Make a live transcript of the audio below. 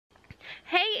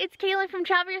it's Kaylin from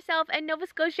Travel Yourself and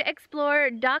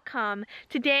NovaScotiaExplorer.com.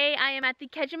 Today I am at the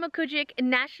Kejimkujik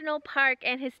National Park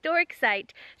and Historic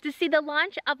Site to see the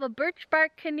launch of a birch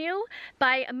bark canoe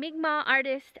by Mi'kmaq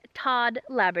artist Todd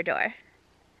Labrador.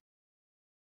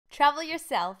 Travel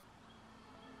Yourself.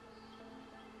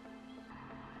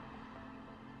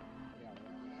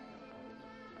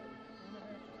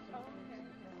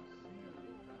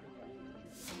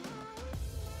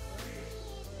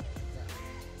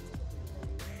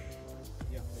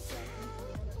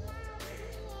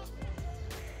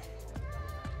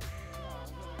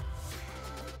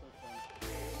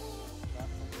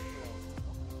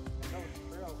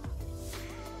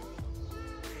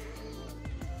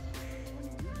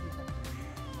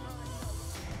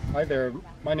 Hi there,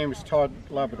 my name is Todd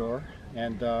Labrador,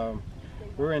 and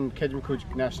we're in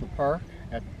Kejimkujik National Park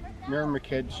at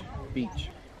Merrymakedge Beach.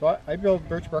 So I build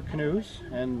birch bark canoes,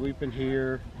 and we've been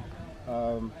here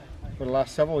for the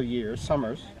last several years,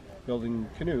 summers, building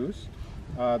canoes.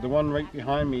 The one right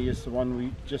behind me is the one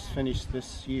we just finished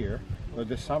this year, or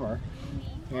this summer.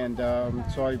 And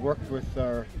so I worked with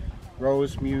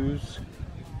Rose Muse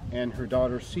and her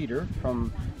daughter Cedar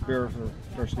from Bear River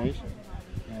First Nation.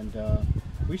 And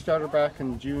we started back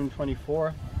in June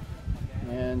 24th,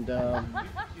 and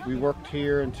we worked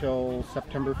here until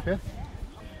September 5th.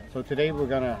 So today we're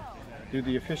going to do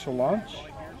the official launch,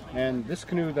 and this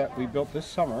canoe that we built this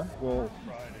summer will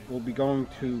be going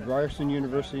to Ryerson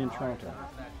University in Toronto.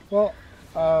 Well,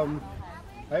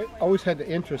 I always had the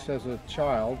interest as a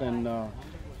child, and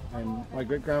my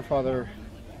great-grandfather,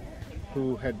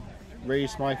 who had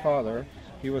raised my father,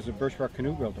 he was a birch bark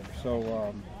canoe builder.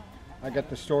 So I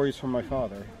got the stories from my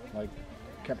father. I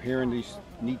kept hearing these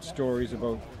neat stories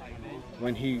about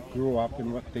when he grew up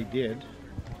and what they did,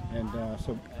 and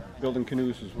so building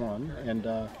canoes was one, and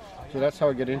so that's how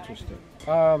I get interested.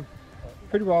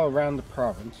 Pretty well around the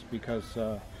province, because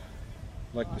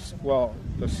like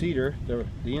the cedar,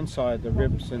 the inside, the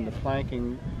ribs and the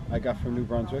planking I got from New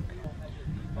Brunswick,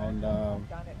 and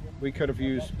we could have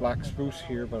used black spruce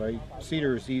here, but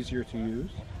cedar is easier to use,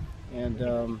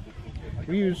 and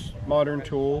we use modern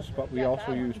tools, but we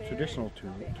also use traditional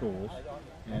tools.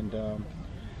 And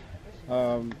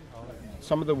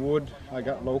some of the wood I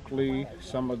got locally,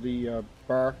 some of the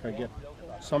bark I get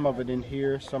some of it in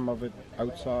here, some of it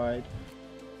outside.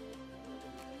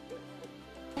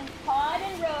 Todd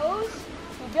and Rose,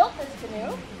 who built this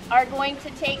canoe, are going to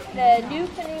take the new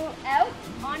canoe out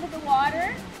onto the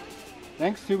water.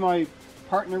 Thanks to my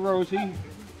partner Rosie,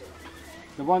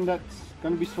 the one that's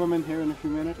going to be swimming here in a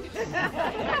few minutes,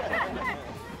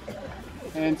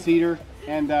 and Cedar,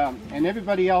 and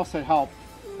everybody else that helped,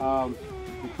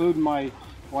 including my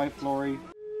wife Lori.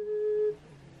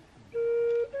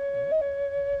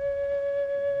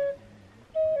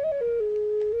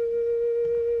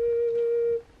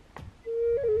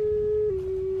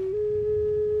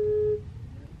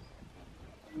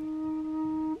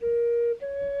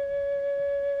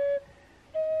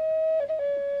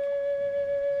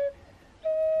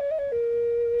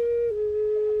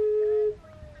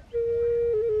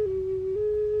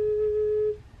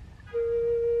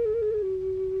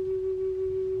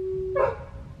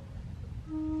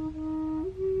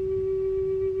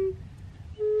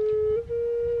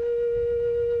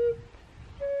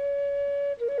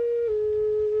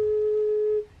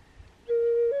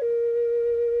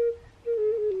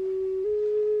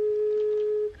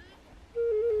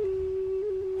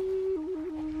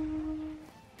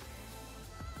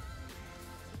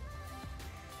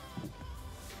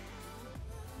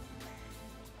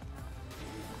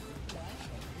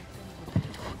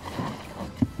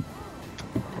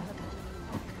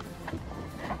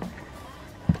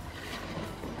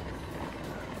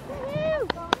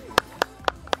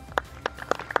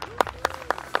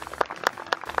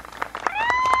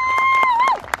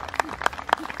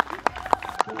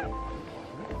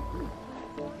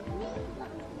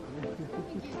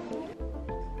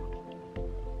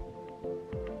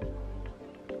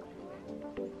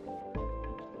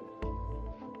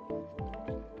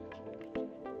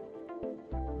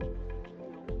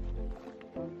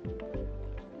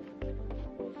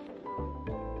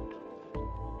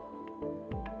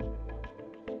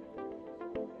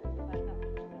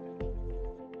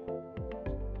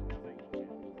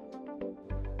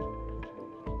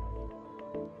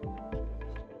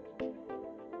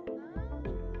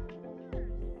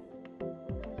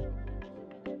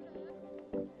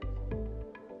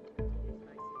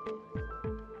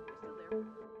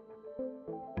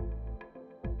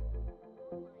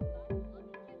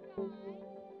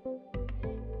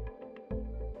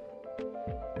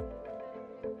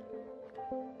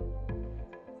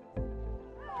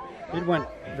 It went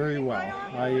very well.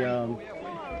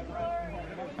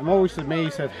 I'm always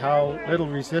amazed at how little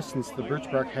resistance the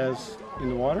birch bark has in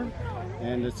the water,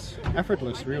 and it's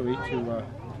effortless really to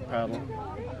paddle.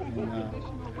 And,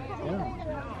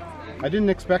 yeah, I didn't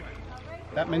expect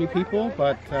that many people,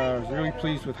 but I was really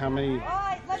pleased with how many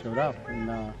showed up.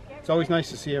 And it's always nice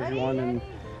to see everyone,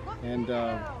 and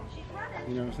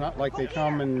you know, it's not like they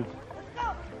come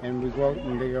and we go out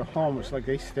and they go home. It's like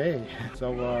they stay.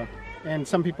 So and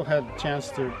some people had a chance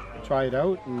to try it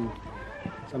out, and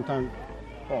sometimes,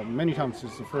 well, many times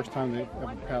it's the first time they've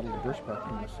ever paddled a birch bark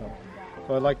canoe.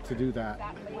 So I like to do that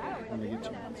when they get a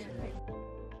chance.